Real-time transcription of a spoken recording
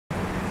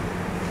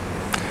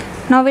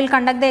Now we will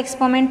conduct the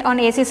experiment on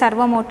AC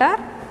servo motor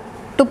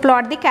to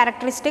plot the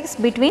characteristics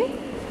between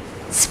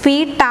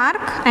speed,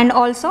 torque and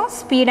also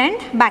speed and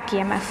back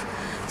EMF.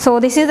 So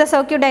this is the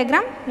circuit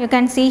diagram. You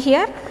can see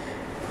here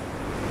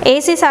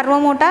AC servo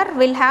motor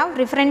will have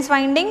reference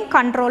winding,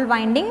 control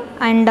winding,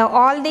 and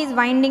all these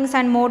windings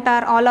and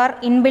motor all are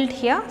inbuilt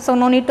here. So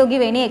no need to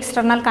give any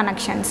external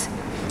connections.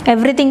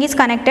 Everything is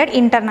connected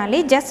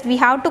internally. Just we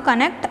have to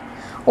connect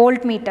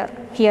voltmeter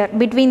here.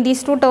 Between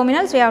these two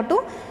terminals we have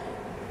to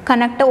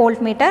connect a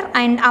voltmeter,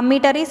 and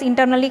ammeter is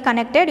internally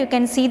connected. You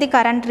can see the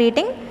current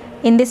reading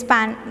in this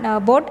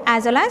board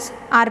as well as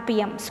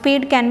RPM.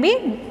 Speed can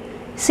be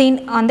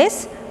seen on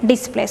this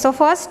display. So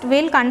first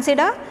we will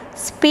consider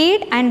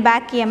speed and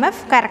back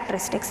EMF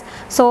characteristics.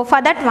 So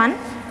for that one,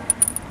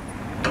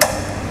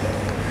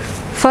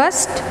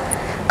 first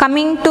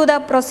coming to the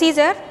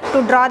procedure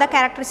to draw the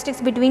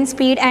characteristics between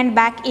speed and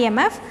back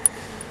EMF,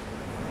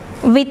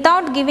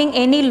 without giving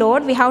any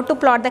load we have to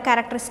plot the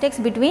characteristics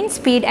between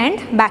speed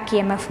and back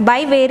EMF.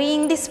 By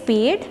varying the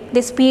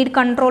speed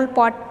control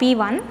pot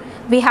P1,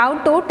 we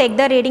have to take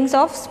the readings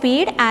of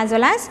speed as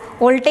well as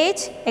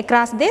voltage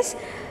across this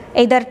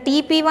either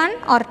TP1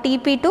 or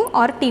TP2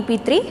 or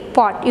TP3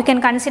 pot. You can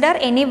consider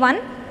any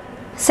one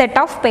set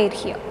of pair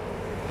here,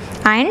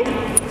 and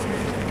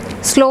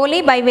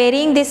slowly by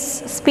varying this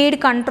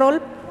speed control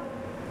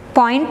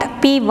point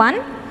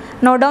P1,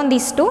 note down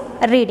these two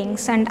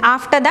readings, and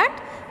after that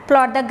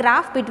plot the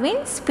graph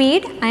between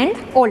speed and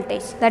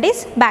voltage, that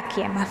is back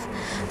EMF.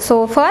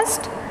 So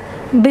first,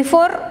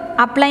 before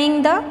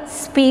applying the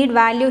speed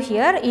value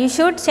here, you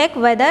should check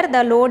whether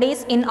the load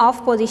is in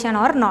off position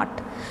or not,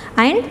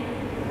 and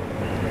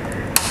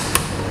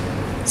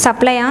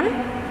supply on.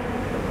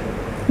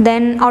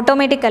 Then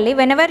automatically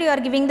whenever you are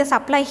giving the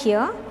supply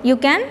here, you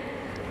can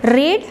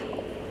read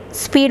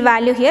speed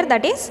value here,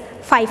 that is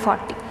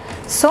 540.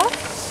 So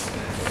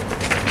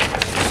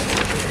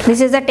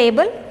this is the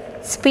table,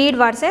 speed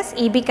versus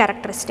EB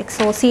characteristics.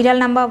 So serial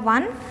number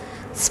 1,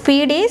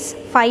 speed is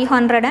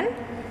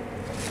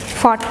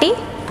 540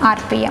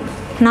 RPM.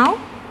 Now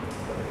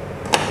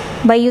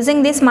by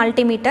using this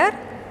multimeter,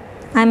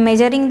 I am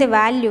measuring the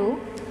value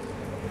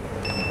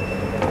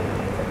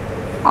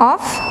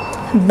of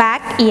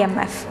back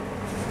EMF.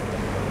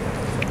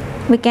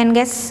 We can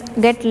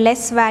get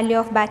less value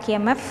of back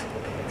EMF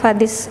for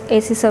this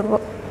AC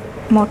servo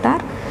motor,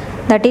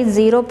 that is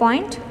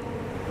 0.2.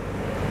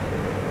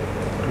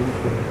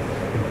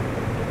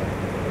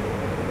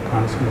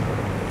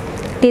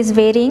 It is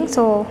varying,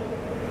 so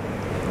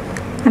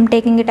I am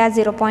taking it as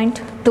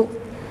 0.2.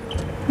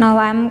 Now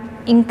I am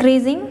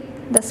increasing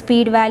the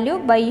speed value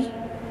by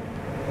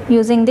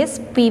using this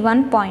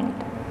P1 point.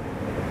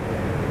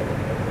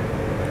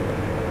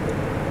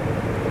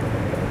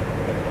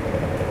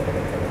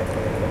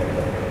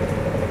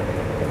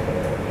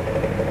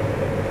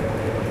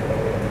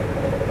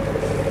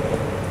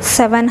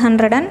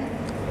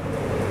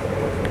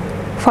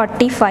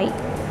 $745.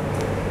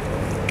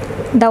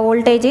 The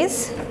voltage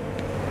is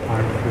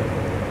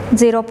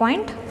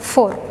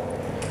 0.4.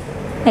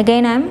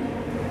 Again I am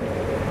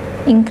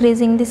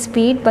increasing the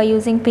speed by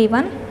using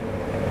P1.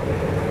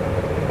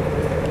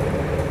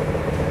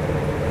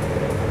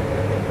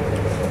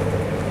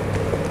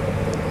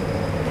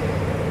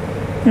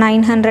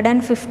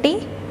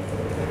 $950.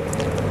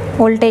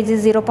 Voltage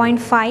is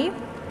 0.5.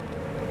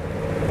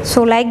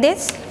 So like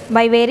this,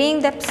 by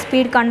varying the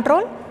speed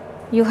control,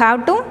 you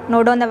have to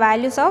note down the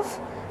values of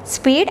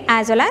speed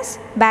as well as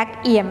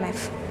back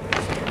EMF.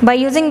 By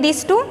using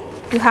these two,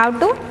 you have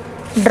to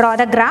draw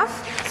the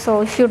graph.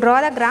 So if you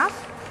draw the graph,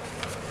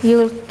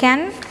 you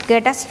can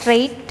get a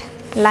straight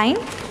line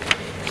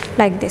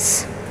like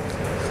this.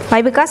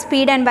 Why? Because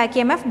speed and back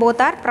EMF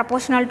both are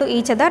proportional to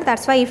each other.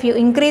 That's why if you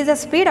increase the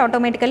speed,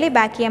 automatically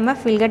back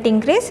EMF will get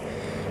increased.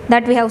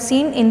 That we have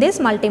seen in this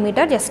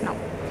multimeter just now.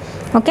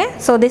 Okay,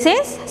 so this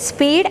is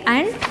speed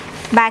and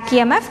back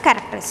EMF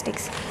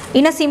characteristics.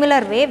 In a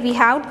similar way, we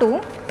have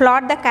to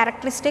plot the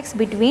characteristics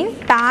between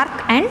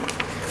torque and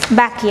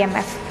back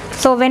EMF.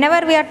 So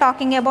whenever we are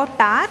talking about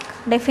torque,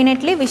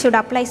 definitely we should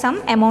apply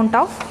some amount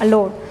of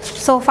load.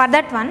 So for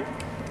that one,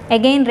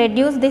 again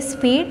reduce this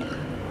speed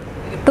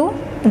to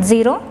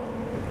 0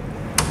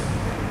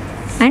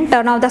 and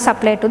turn off the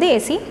supply to the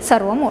AC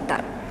servo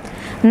motor.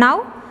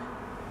 Now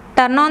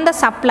turn on the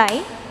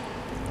supply,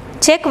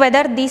 check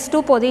whether these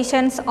two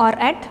positions are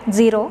at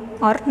 0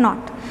 or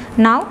not.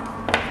 Now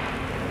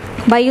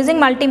by using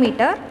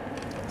multimeter,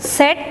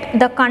 set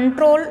the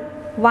control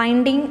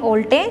winding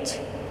voltage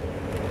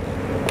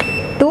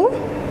to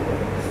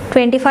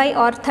 25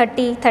 or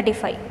 30,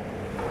 35.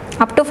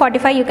 Up to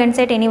 45 you can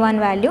set any one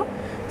value.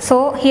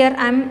 So here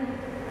I am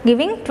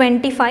giving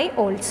 25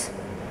 volts.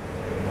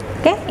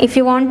 Okay, if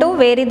you want to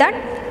vary that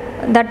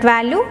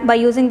value by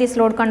using this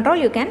load control,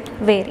 you can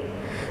vary.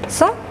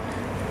 So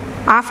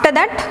after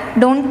that,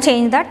 don't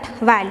change that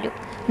value.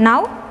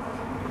 Now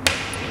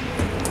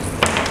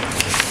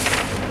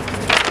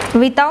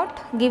without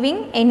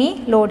giving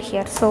any load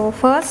here. So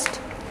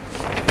first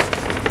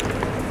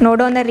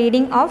note on the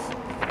reading of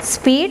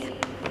speed,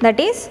 that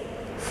is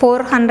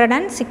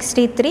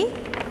 463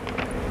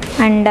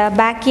 and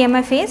back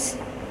EMF is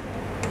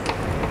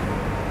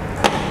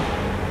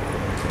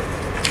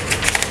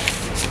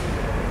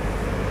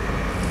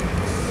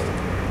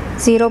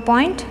 0.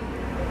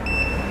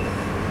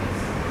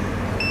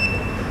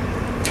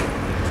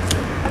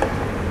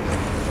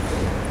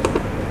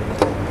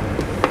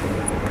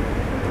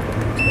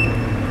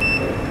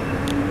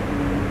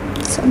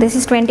 So this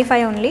is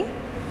 25 only.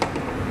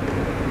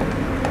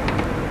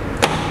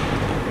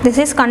 This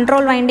is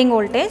control winding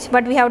voltage,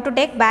 but we have to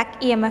take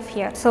back EMF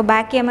here. So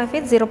back EMF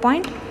is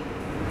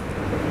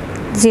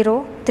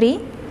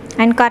 0.03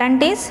 and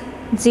current is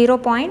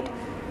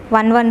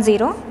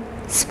 0.110.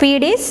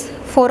 Speed is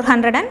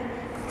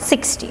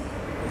 460.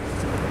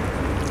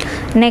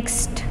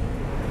 Next,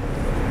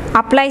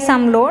 apply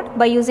some load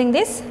by using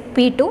this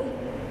P2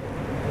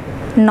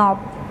 knob.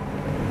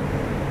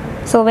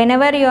 So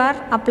whenever you are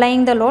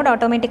applying the load,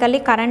 automatically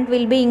current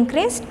will be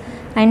increased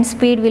and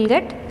speed will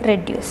get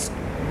reduced.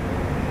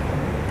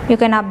 You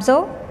can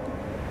observe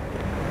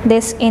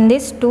this in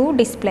these two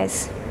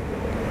displays.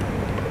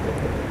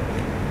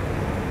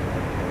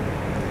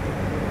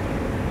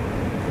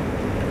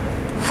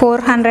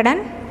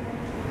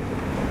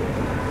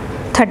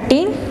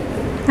 (413)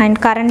 and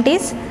current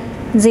is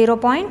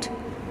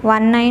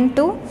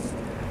 0.192.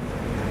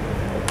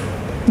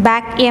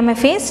 Back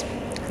EMF is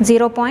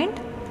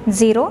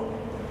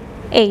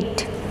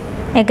 0.08.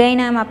 Again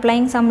I am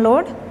applying some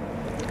load.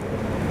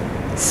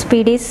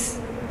 Speed is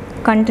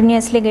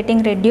continuously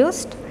getting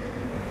reduced.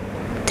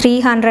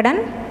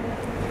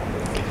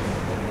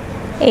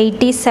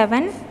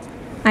 387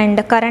 and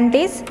the current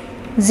is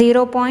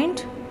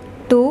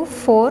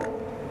 0.24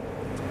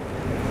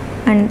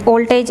 and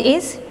voltage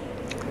is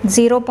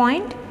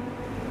 0.1.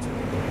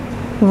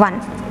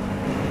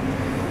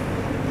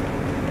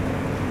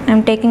 I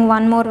am taking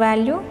one more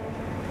value.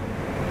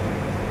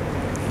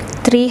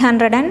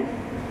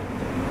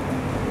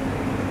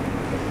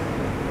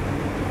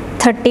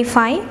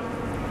 335,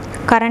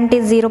 current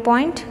is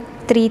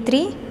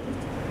 0.33,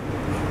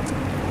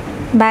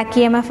 back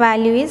EMF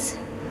value is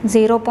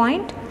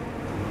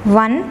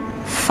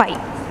 0.15.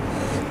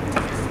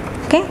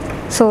 Okay.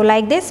 So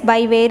like this,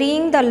 by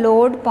varying the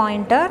load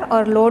pointer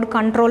or load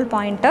control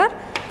pointer,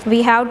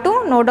 we have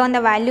to note down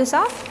the values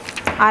of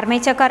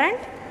armature current,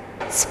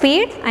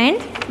 speed and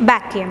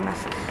back EMF.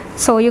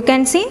 So you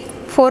can see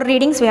 4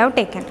 readings we have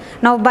taken.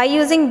 Now by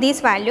using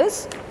these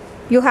values,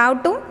 you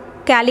have to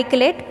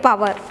calculate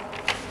power.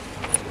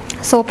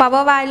 So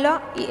power value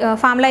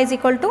formula is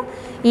equal to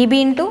EB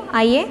into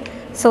IA.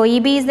 So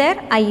EB is there,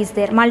 I is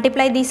there.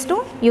 Multiply these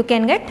two, you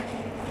can get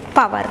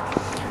power.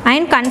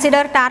 And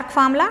consider torque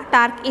formula.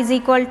 Torque is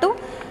equal to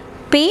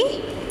P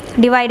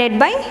divided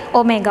by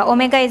omega.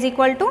 Omega is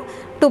equal to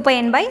 2 pi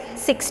n by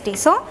 60.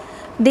 So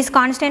this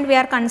constant we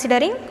are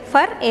considering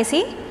for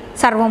AC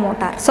servo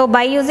motor. So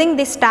by using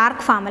this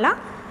torque formula,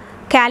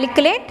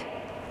 calculate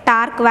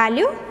torque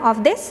value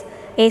of this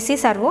AC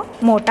servo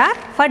motor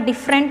for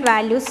different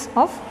values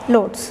of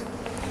loads.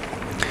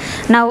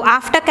 Now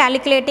after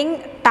calculating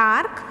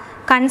torque,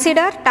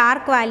 consider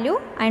torque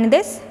value and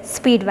this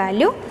speed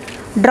value.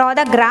 Draw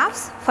the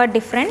graphs for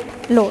different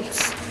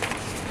loads.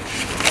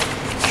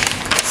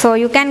 So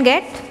you can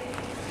get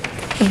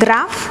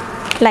graph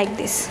like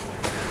this.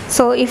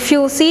 So if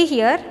you see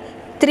here,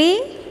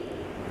 3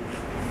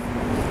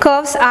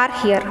 curves are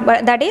here,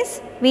 but that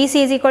is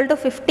VC is equal to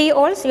 50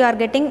 volts, you are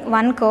getting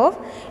one curve.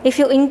 If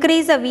you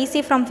increase the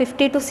VC from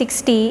 50 to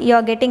 60, you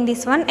are getting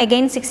this one,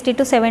 again 60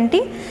 to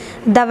 70,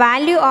 the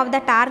value of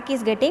the torque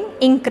is getting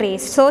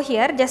increased. So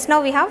here just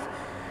now we have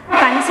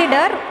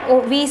consider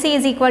VC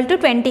is equal to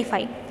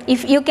 25.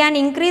 If you can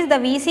increase the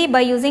VC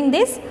by using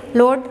this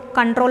load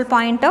control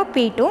pointer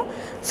P2.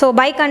 So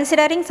by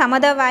considering some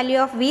other value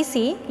of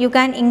VC, you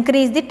can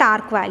increase the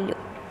torque value.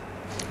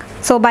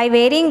 So by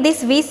varying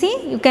this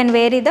VC, you can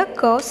vary the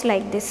curves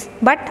like this,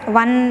 but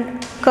one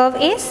curve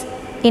is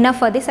enough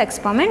for this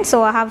experiment.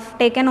 So I have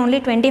taken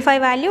only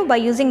 25 value. By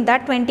using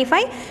that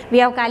 25, we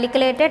have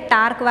calculated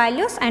torque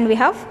values and we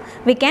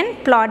can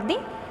plot the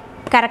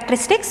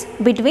characteristics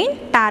between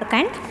torque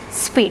and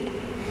speed.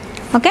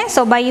 Okay,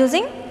 so by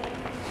using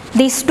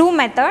these two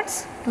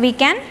methods, we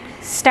can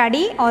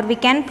study or we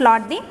can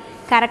plot the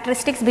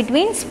characteristics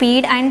between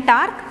speed and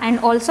torque and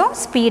also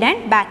speed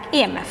and back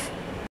EMF.